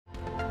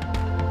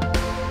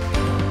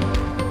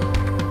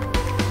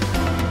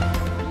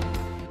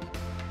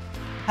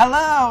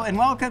Hello and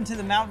welcome to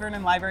the Mount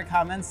Vernon Library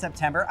Commons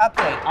September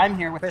update. I'm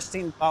here with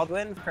Christine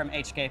Baldwin from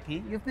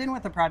HKP. You've been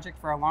with the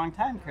project for a long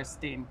time,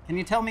 Christine. Can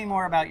you tell me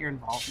more about your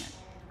involvement?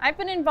 I've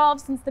been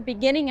involved since the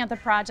beginning of the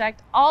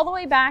project, all the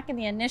way back in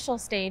the initial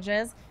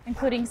stages,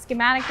 including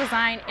schematic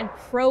design and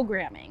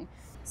programming.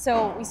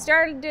 So we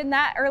started in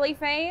that early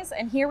phase,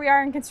 and here we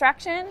are in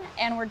construction,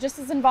 and we're just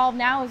as involved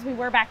now as we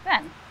were back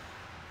then.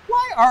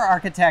 Why are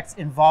architects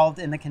involved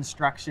in the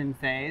construction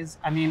phase?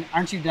 I mean,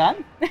 aren't you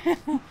done?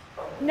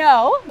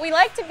 No, we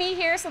like to be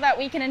here so that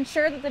we can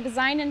ensure that the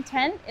design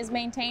intent is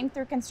maintained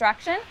through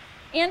construction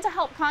and to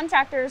help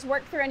contractors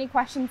work through any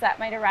questions that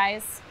might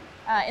arise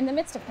in the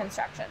midst of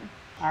construction.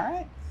 All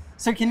right.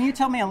 So can you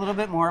tell me a little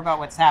bit more about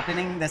what's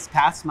happening this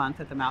past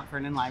month at the Mount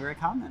Vernon Library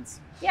Commons?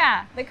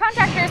 Yeah, the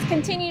contractors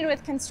continued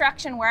with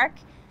construction work.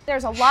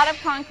 There's a lot of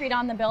concrete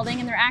on the building,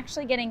 and they're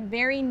actually getting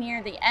very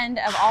near the end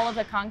of all of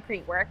the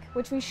concrete work,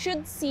 which we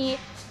should see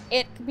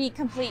it be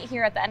complete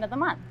here at the end of the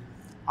month.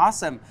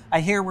 Awesome.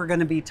 I hear we're going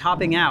to be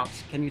topping out.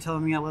 Can you tell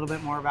me a little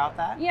bit more about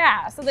that?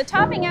 Yeah, so the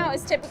topping out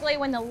is typically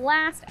when the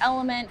last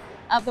element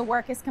of the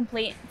work is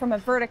complete from a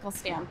vertical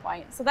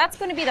standpoint. So that's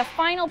going to be the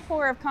final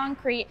pour of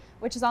concrete,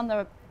 which is on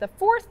the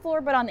fourth floor,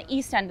 but on the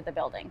east end of the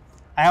building.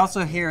 I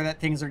also hear that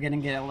things are going to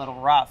get a little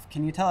rough.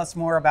 Can you tell us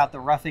more about the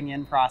roughing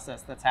in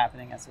process that's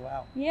happening as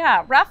well?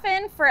 Yeah, rough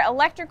in for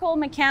electrical,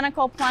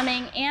 mechanical,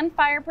 plumbing, and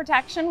fire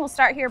protection will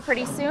start here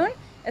pretty soon,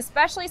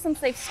 especially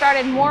since they've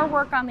started more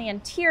work on the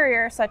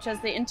interior, such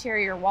as the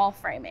interior wall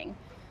framing.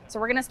 So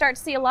we're going to start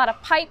to see a lot of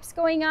pipes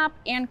going up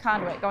and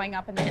conduit going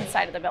up in the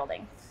inside of the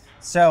building.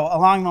 So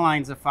along the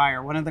lines of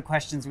fire, one of the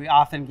questions we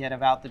often get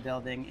about the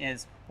building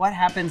is, what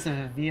happens if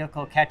a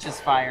vehicle catches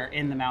fire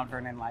in the Mount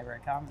Vernon Library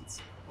Commons?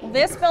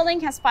 This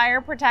building has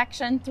fire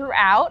protection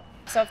throughout.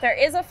 So if there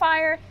is a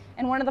fire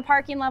in one of the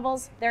parking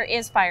levels, there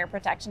is fire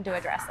protection to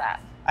address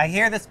that. I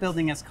hear this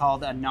building is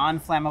called a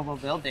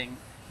non-flammable building.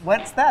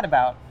 What's that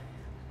about?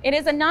 It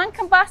is a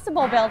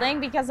non-combustible building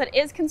because it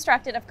is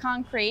constructed of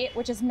concrete,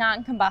 which is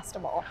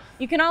non-combustible.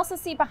 You can also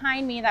see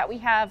behind me that we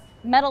have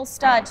metal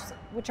studs,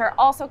 which are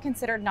also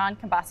considered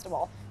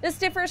non-combustible. This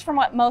differs from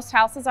what most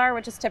houses are,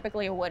 which is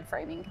typically a wood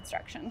framing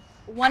construction.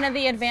 One of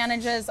the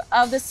advantages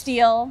of the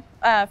steel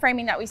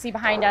framing that we see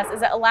behind us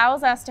is it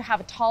allows us to have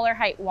a taller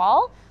height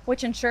wall,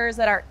 which ensures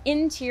that our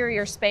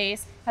interior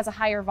space has a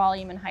higher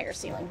volume and higher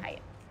ceiling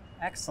height.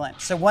 Excellent.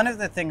 So one of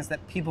the things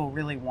that people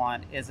really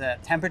want is a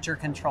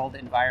temperature-controlled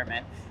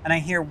environment. And I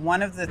hear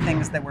one of the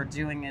things that we're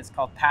doing is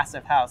called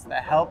Passive House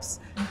that helps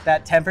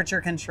that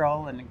temperature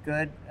control and a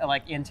good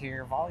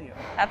interior volume.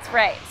 That's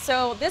right.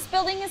 So this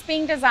building is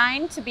being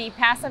designed to be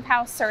Passive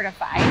House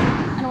certified.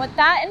 And what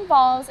that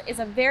involves is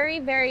a very,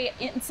 very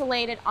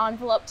insulated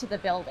envelope to the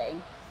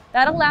building.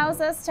 That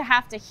allows us to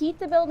have to heat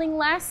the building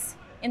less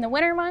in the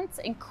winter months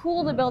and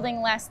cool the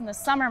building less in the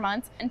summer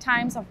months. In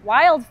times of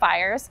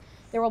wildfires,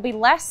 there will be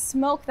less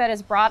smoke that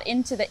is brought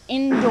into the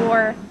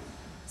indoor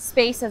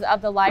spaces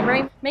of the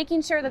library,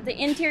 making sure that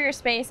the interior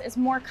space is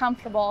more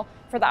comfortable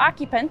for the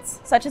occupants,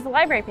 such as the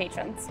library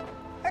patrons.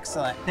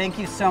 Excellent. Thank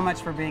you so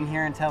much for being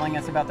here and telling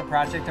us about the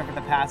project over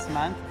the past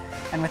month.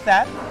 And with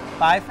that,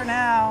 bye for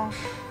now.